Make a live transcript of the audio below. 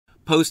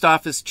Post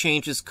office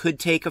changes could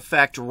take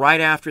effect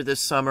right after this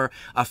summer,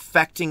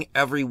 affecting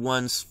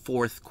everyone's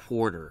fourth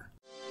quarter.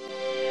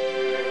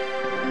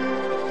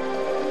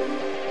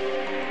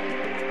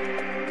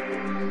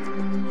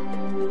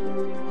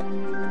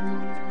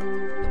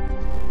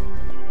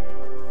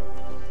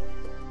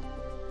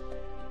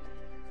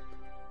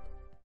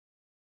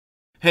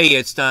 Hey,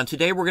 it's Don.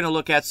 Today we're going to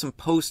look at some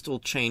postal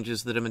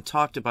changes that have been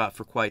talked about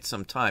for quite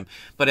some time.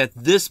 But at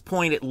this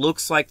point, it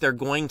looks like they're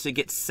going to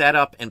get set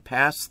up and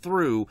pass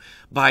through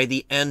by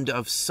the end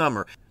of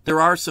summer. There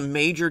are some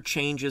major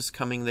changes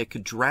coming that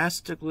could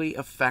drastically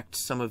affect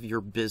some of your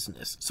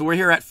business. So we're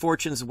here at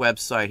Fortune's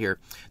website here.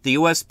 The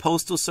U.S.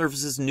 Postal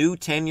Service's new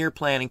 10-year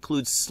plan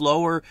includes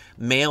slower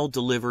mail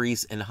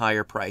deliveries and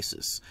higher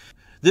prices.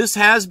 This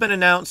has been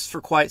announced for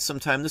quite some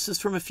time. This is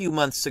from a few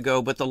months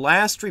ago, but the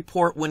last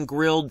report, when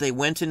grilled, they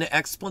went into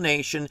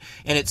explanation,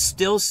 and it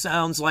still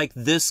sounds like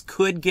this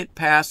could get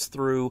passed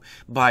through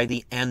by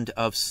the end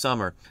of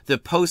summer. The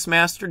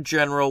Postmaster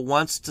General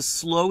wants to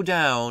slow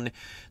down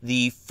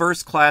the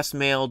first-class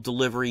mail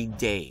delivery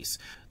days.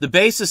 The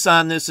basis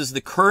on this is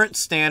the current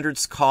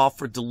standards call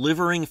for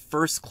delivering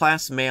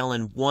first-class mail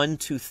in 1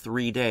 to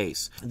 3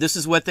 days. This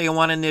is what they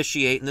want to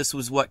initiate, and this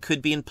was what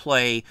could be in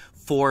play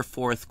for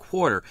fourth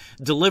quarter.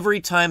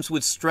 Delivery times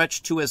would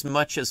stretch to as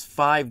much as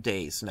 5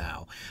 days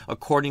now,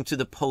 according to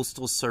the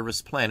Postal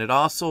Service plan. It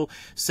also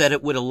said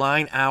it would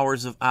align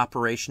hours of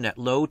operation at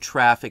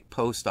low-traffic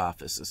post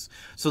offices.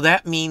 So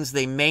that means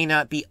they may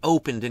not be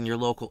opened in your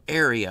local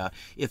area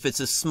if it's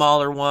a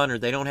smaller one or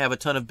they don't have a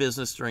ton of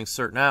business during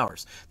certain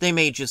hours. They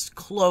may just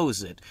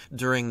close it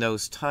during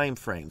those time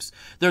frames.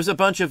 There's a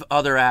bunch of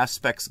other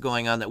aspects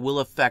going on that will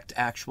affect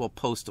actual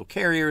postal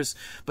carriers,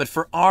 but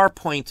for our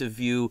point of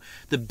view,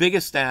 the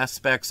biggest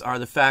aspects are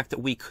the fact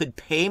that we could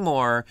pay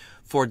more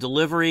for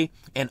delivery,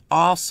 and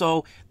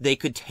also they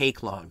could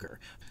take longer.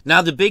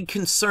 Now, the big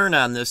concern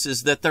on this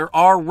is that they're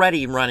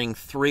already running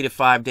 3 to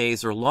 5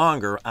 days or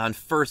longer on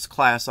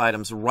first-class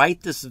items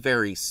right this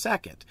very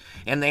second.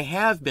 And they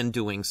have been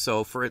doing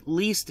so for at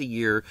least a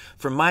year,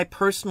 from my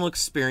personal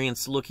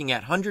experience looking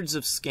at hundreds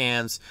of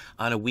scans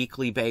on a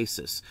weekly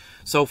basis.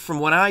 So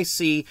from what I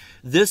see,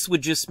 this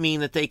would just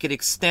mean that they could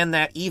extend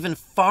that even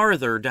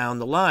farther down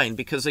the line,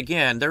 because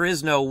again, there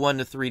is no 1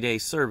 to 3 day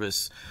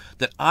service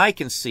that I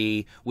can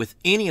see with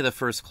any of the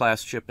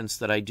first-class shipments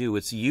that I do.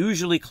 It's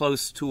usually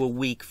close to a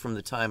week from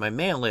the time I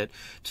mail it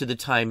to the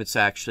time it's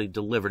actually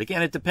delivered.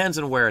 Again, it depends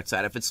on where it's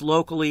at. If it's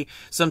locally,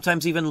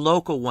 sometimes even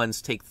local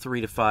ones take 3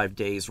 to 5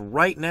 days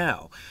right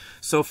now.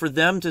 So for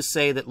them to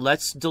say that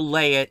let's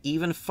delay it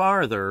even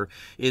farther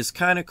is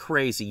kind of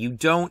crazy. You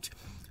don't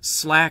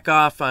slack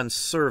off on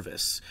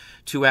service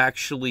to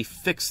actually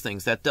fix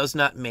things. That does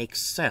not make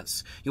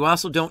sense. You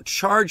also don't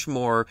charge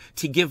more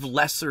to give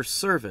lesser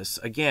service.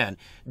 Again,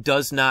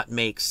 does not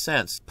make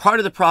sense. Part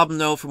of the problem,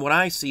 though, from what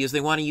I see, is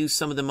they want to use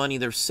some of the money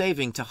they're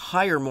saving to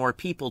hire more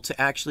people to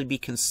actually be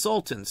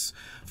consultants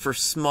for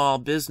small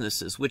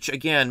businesses, which,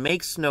 again,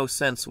 makes no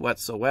sense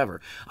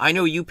whatsoever. I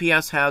know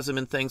UPS has them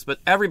and things, but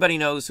everybody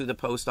knows who the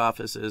post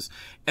office is.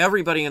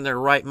 Everybody in their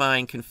right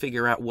mind can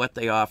figure out what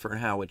they offer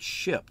and how it's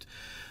shipped.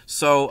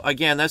 So,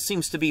 again, that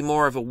seems to be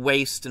more of a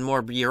waste and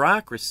more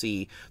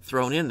bureaucracy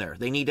thrown in there.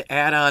 They need to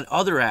add on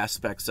other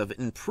aspects of it,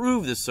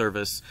 improve the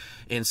service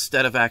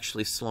instead of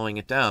actually slowing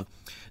it down.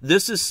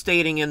 This is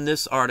stating in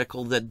this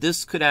article that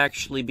this could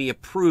actually be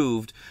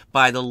approved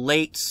by the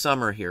late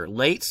summer here.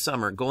 Late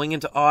summer, going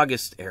into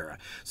August era.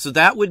 So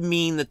that would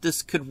mean that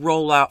this could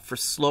roll out for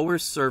slower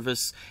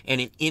service and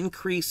an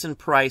increase in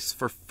price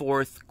for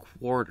fourth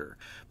quarter.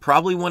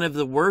 Probably one of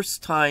the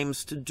worst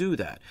times to do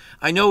that.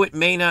 I know it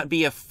may not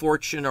be a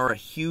fortune or a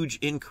huge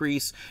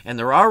increase, and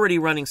they're already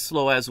running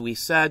slow, as we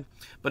said,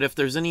 but if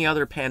there's any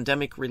other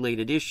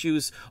pandemic-related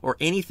issues or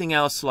anything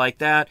else like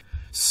that,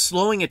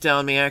 slowing it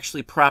down may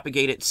actually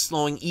propagate it,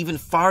 slowing even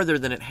farther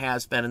than it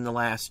has been in the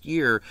last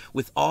year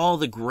with all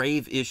the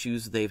grave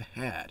issues they've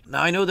had.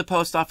 Now, I know the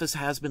post office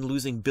has been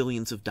losing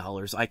billions of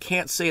dollars. I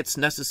can't say it's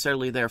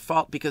necessarily their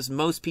fault because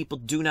most people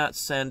do not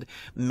send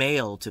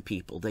mail to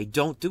people. They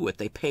don't do it.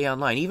 They pay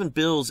online. Even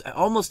bills,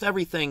 almost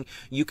everything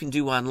you can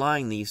do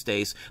online these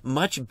days,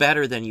 much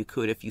better than you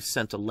could if you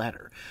sent a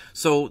letter.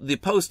 So the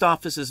post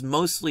office is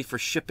mostly for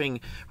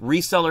shipping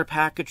reseller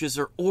packages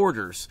or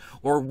orders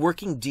or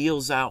working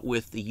deals out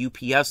with the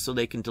UPS so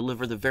they can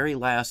deliver the very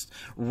last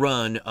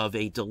run of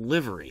a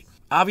delivery.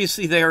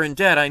 Obviously, they are in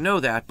debt, I know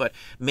that, but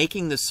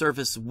making the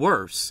service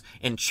worse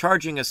and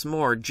charging us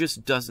more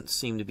just doesn't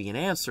seem to be an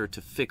answer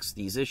to fix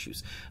these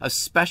issues,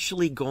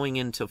 especially going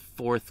into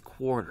fourth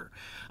quarter.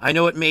 I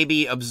know it may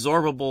be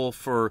absorbable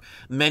for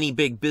many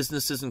big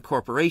businesses and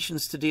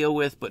corporations to deal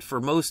with, but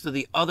for most of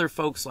the other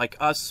folks like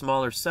us,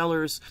 smaller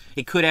sellers,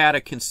 it could add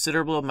a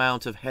considerable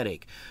amount of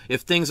headache.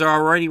 If things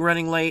are already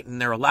running late and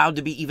they're allowed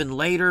to be even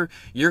later,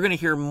 you're going to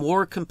hear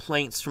more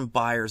complaints from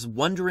buyers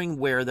wondering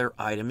where their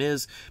item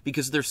is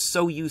because they're so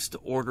so used to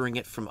ordering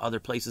it from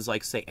other places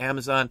like, say,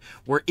 Amazon,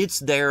 where it's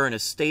there in a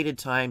stated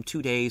time, 2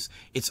 days,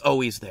 it's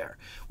always there.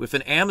 If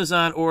an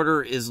Amazon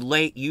order is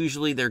late,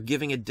 usually they're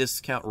giving a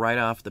discount right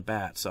off the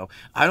bat. So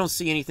I don't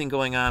see anything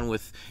going on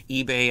with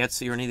eBay,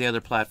 Etsy, or any of the other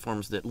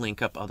platforms that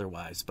link up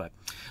otherwise. But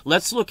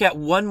let's look at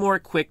one more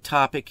quick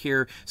topic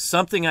here,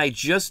 something I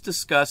just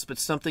discussed, but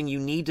something you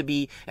need to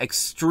be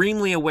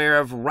extremely aware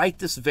of right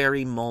this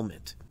very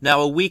moment. Now,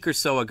 a week or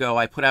so ago,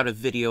 I put out a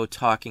video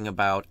talking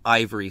about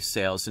ivory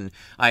sales, and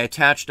I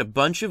attached a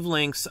bunch of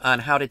links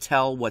on how to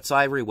tell what's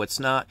ivory, what's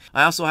not.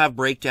 I also have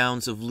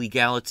breakdowns of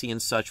legality and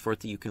such forth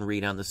that you can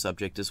read on the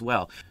subject as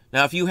well.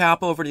 Now, if you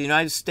hop over to the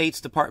United States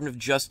Department of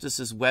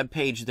Justice's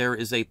webpage, there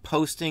is a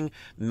posting,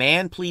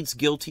 "Man pleads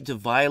guilty to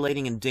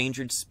violating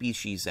Endangered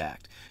Species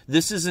Act."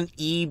 This is an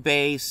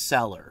eBay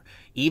seller.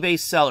 eBay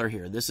seller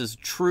here. This is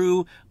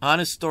true,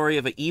 honest story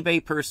of an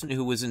eBay person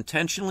who was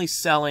intentionally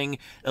selling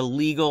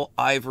illegal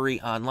ivory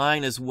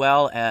online, as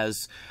well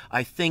as,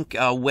 I think,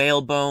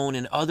 whalebone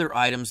and other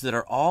items that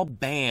are all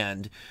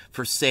banned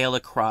for sale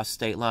across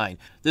state line.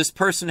 This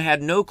person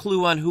had no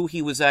clue on who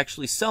he was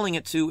actually selling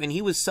it to, and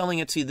he was selling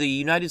it to the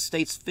United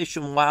States Fish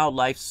and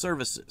Wildlife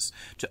Services,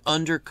 to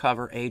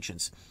undercover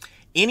agents.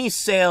 Any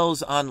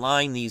sales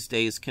online these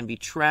days can be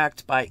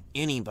tracked by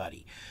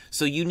anybody.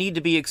 So you need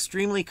to be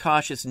extremely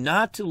cautious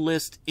not to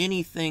list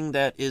anything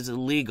that is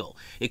illegal.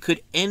 It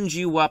could end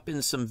you up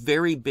in some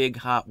very big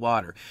hot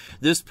water.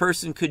 This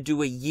person could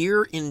do a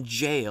year in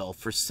jail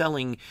for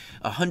selling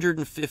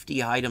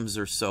 150 items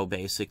or so,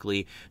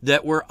 basically,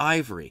 that were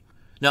ivory.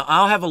 Now,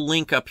 I'll have a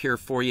link up here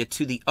for you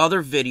to the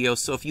other video,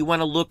 so if you want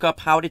to look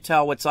up how to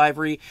tell what's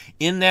ivory,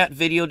 in that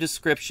video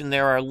description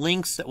there are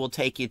links that will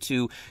take you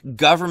to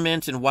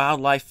Government and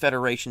Wildlife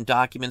Federation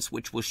documents,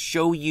 which will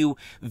show you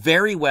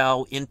very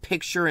well in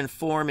picture and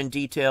form and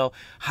detail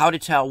how to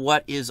tell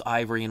what is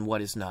ivory and what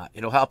is not.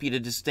 It'll help you to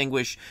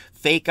distinguish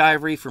fake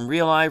ivory from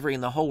real ivory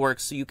and the whole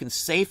works, so you can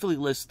safely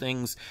list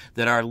things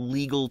that are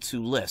legal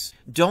to list.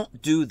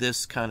 Don't do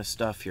this kind of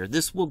stuff here.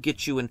 This will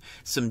get you in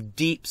some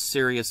deep,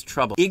 serious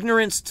trouble.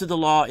 Ignorance to the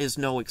law is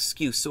no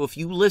excuse. So if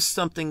you list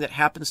something that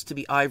happens to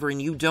be ivory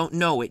and you don't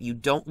know it, you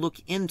don't look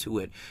into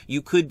it,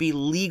 you could be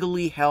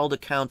legally held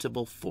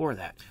accountable for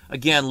that.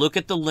 Again, look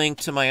at the link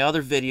to my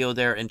other video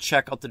there and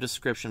check out the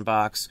description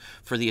box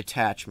for the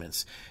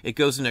attachments. It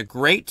goes into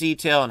great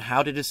detail on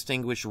how to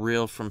distinguish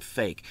real from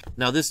fake.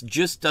 Now, this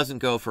just doesn't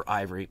go for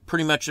ivory.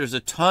 Pretty much there's a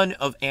ton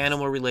of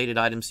animal-related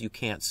items you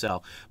can't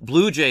sell.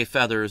 Blue jay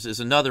feathers is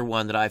another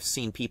one that I've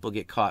seen people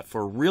get caught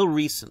for real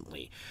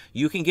recently.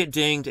 You can get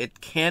dinged.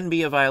 It can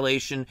be a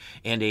violation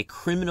and a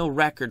criminal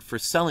record for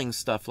selling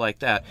stuff like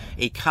that.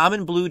 A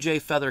common blue jay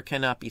feather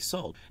cannot be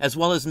sold, as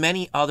well as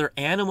many other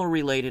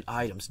animal-related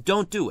items.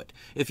 Don't do it.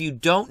 If you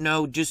don't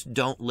know, just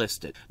don't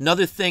list it.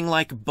 Another thing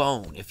like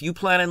bone. If you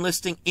plan on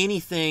listing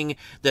anything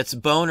that's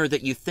bone or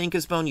that you think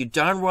is bone, you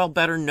darn well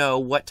better know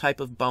what type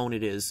of bone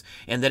it is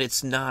and that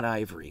it's not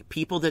ivory.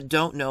 People that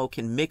don't know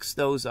can mix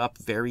those up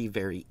very,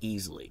 very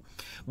easily.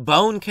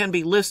 Bone can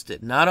be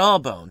listed, not all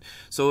bone.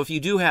 So if you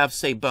do have,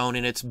 say, bone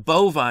and it's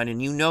bovine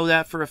and you know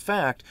that for a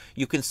fact,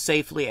 you can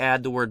safely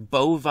add the word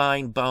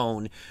bovine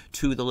bone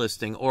to the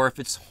listing. Or if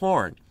it's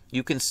horn,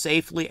 you can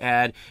safely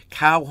add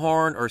cow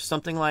horn or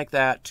something like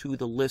that to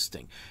the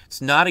listing. It's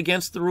not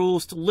against the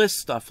rules to list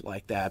stuff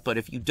like that, but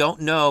if you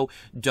don't know,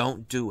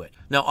 don't do it.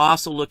 Now,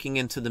 also looking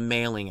into the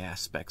mailing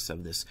aspects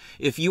of this.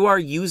 If you are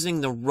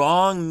using the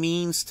wrong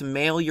means to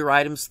mail your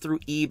items through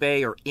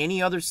eBay or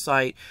any other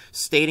site,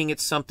 stating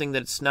it's something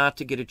that it's not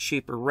to get a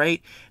cheaper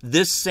rate,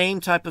 this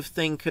same type of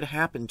thing could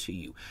happen to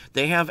you.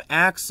 They have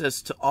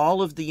access to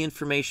all of the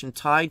information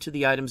tied to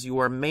the items you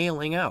are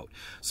mailing out,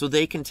 so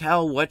they can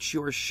tell what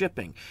you're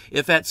shipping.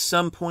 If at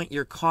some point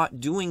you're caught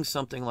doing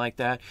something like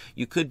that,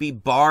 you could be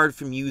barred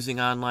from using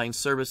online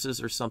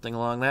services or something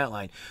along that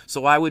line.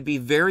 So I would be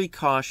very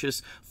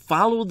cautious.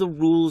 Follow the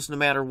rules no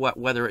matter what,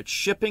 whether it's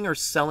shipping or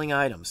selling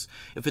items.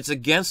 If it's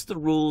against the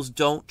rules,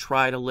 don't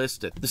try to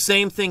list it. The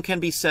same thing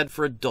can be said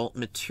for adult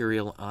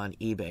material on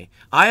eBay.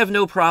 I have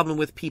no problem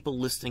with people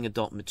listing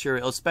adult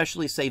material,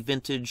 especially, say,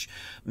 vintage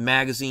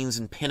magazines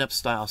and pinup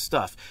style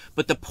stuff.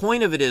 But the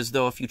point of it is,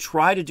 though, if you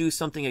try to do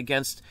something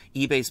against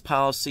eBay's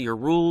policy or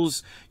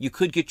rules, you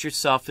could get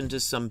yourself into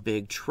some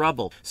big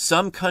trouble.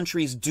 Some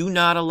countries do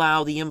not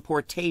allow the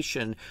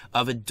importation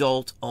of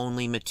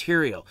adult-only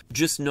material.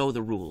 Just know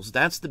the rules.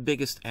 That's the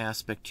biggest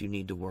aspect you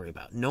need to worry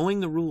about.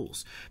 Knowing the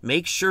rules.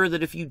 Make sure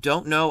that if you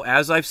don't know,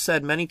 as I've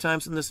said many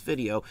times in this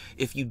video,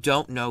 if you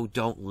don't know,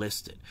 don't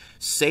list it.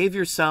 Save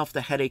yourself the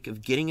headache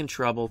of getting in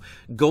trouble,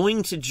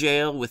 going to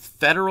jail with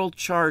federal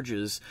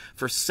charges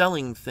for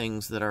selling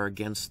things that are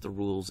against the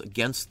rules,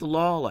 against the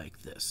law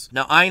like this.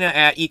 Now, Ina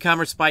at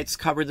E-Commerce Bytes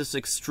covered this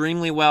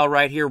extremely well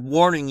right here.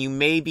 Warning, you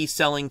may be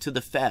selling to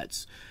the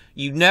feds.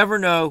 You never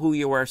know who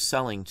you are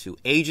selling to.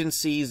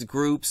 Agencies,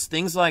 groups,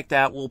 things like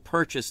that will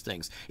purchase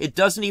things. It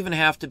doesn't even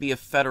have to be a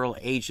federal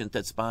agent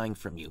that's buying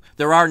from you.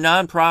 There are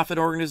nonprofit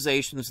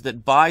organizations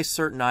that buy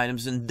certain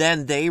items and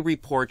then they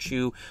report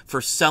you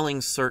for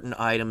selling certain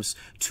items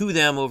to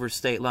them over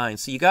state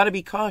lines. So you got to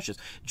be cautious.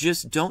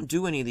 Just don't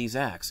do any of these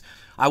acts.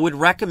 I would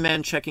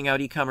recommend checking out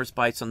E-Commerce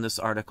Bites on this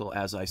article,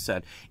 as I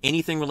said.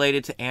 Anything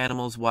related to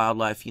animals,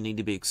 wildlife, you need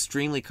to be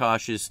extremely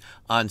cautious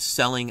on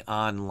selling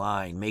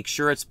online. Make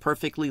sure it's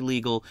perfectly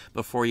legal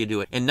before you do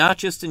it. And not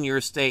just in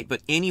your state,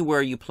 but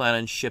anywhere you plan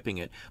on shipping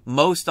it.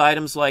 Most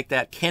items like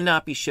that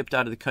cannot be shipped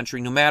out of the country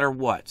no matter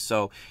what.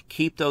 So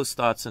keep those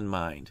thoughts in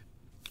mind.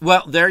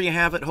 Well, there you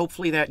have it.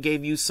 Hopefully that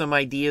gave you some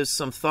ideas,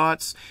 some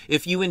thoughts.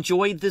 If you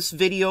enjoyed this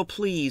video,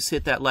 please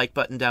hit that like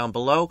button down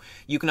below.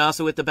 You can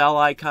also hit the bell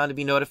icon to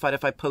be notified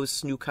if I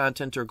post new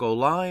content or go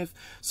live.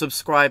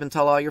 Subscribe and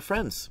tell all your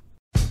friends.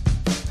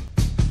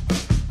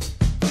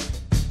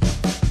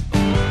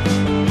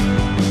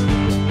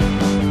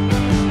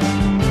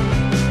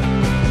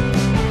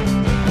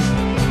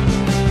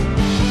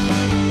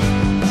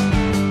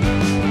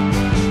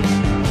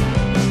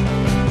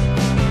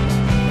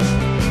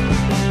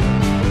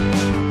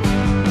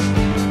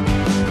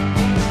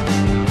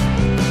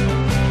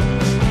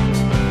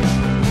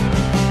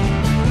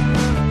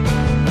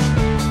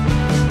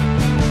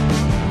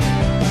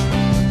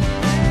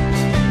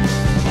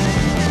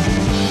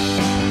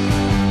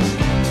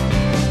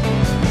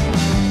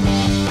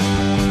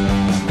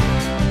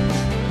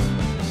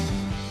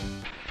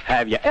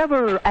 Have you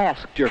ever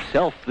asked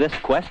yourself this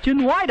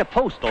question? Why do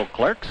postal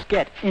clerks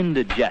get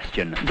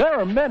indigestion? There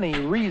are many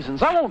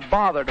reasons. I won't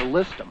bother to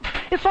list them.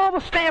 It's all the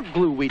stamp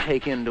glue we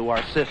take into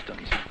our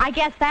systems. I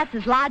guess that's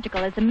as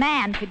logical as a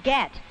man could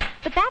get.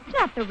 But that's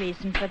not the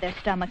reason for their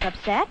stomach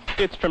upset.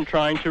 It's from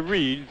trying to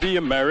read the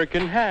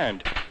American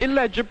hand,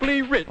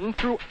 illegibly written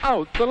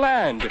throughout the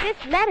land.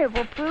 This letter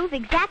will prove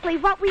exactly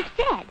what we've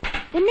said.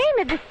 The name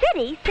of the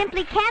city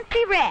simply can't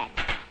be read.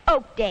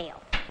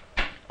 Oakdale.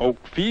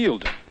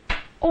 Oakfield.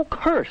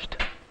 Oakhurst.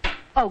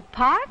 Oak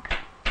Park?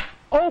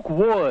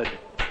 Oakwood.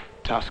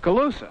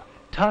 Tuscaloosa.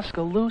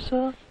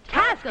 Tuscaloosa?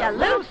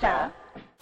 Tuscaloosa?